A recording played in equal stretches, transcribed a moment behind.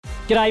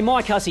G'day,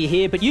 Mike Hussey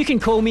here, but you can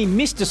call me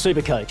Mr.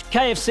 Supercoach.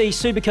 KFC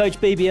Supercoach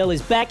BBL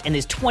is back and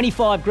there's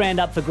 25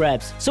 grand up for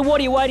grabs. So what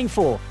are you waiting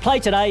for? Play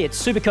today at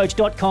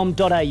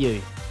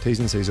supercoach.com.au. T's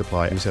and C's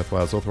apply. New South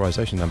Wales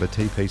authorisation number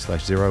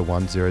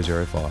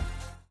TP/01005.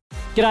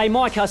 G'day,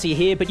 Mike Hussey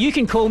here, but you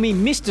can call me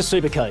Mr.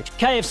 Supercoach.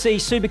 KFC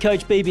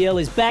Supercoach BBL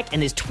is back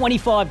and there's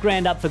 25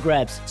 grand up for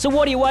grabs. So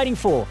what are you waiting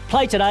for?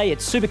 Play today at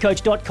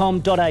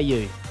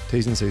supercoach.com.au.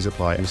 T's and C's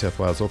apply. New South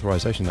Wales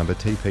authorisation number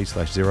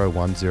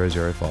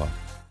TP/01005.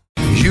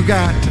 You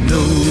got to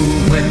know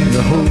when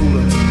to hold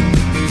 'em,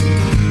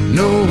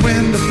 know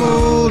when to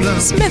fold 'em,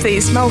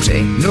 Smithy's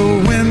Multi. know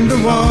when to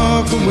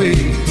walk away,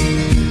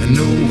 and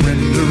know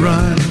when to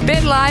run.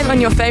 Bet live on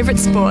your favourite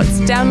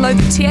sports. Download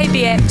the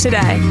TAB app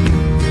today.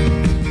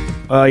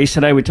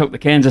 Yesterday we took the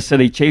Kansas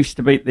City Chiefs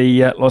to beat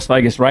the Las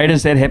Vegas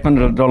Raiders. That happened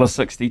at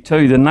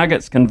 $1.62. The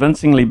Nuggets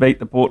convincingly beat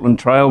the Portland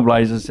Trail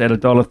Blazers at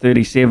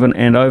 $1.37,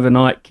 and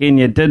overnight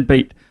Kenya did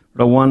beat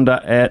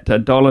Rwanda at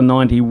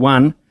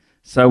 $1.91.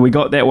 So we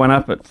got that one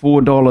up at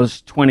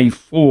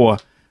 $4.24.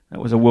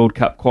 That was a World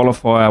Cup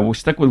qualifier. We'll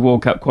stick with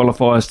World Cup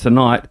qualifiers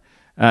tonight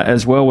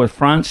as well, with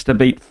France to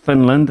beat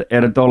Finland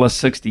at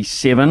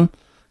 $1.67.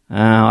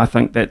 I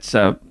think that's,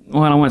 I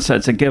won't say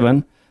it's a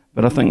given,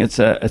 but I think it's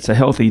a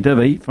healthy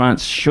divvy.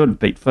 France should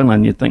beat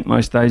Finland, you'd think,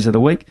 most days of the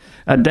week.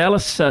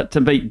 Dallas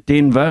to beat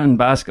Denver in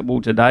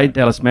basketball today.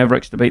 Dallas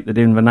Mavericks to beat the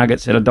Denver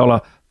Nuggets at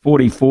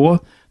 $1.44.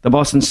 The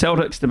Boston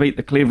Celtics to beat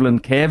the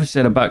Cleveland Cavs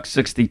at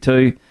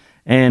 $1.62.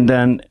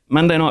 And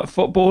Monday Night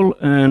Football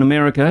in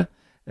America,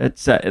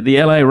 it's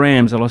the LA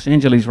Rams, the Los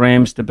Angeles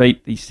Rams, to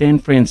beat the San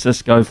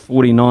Francisco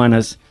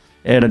 49ers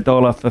at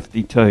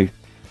 $1.52.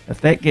 If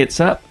that gets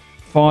up,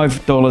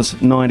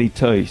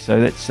 $5.92.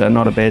 So that's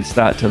not a bad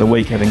start to the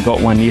week, having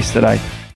got one yesterday.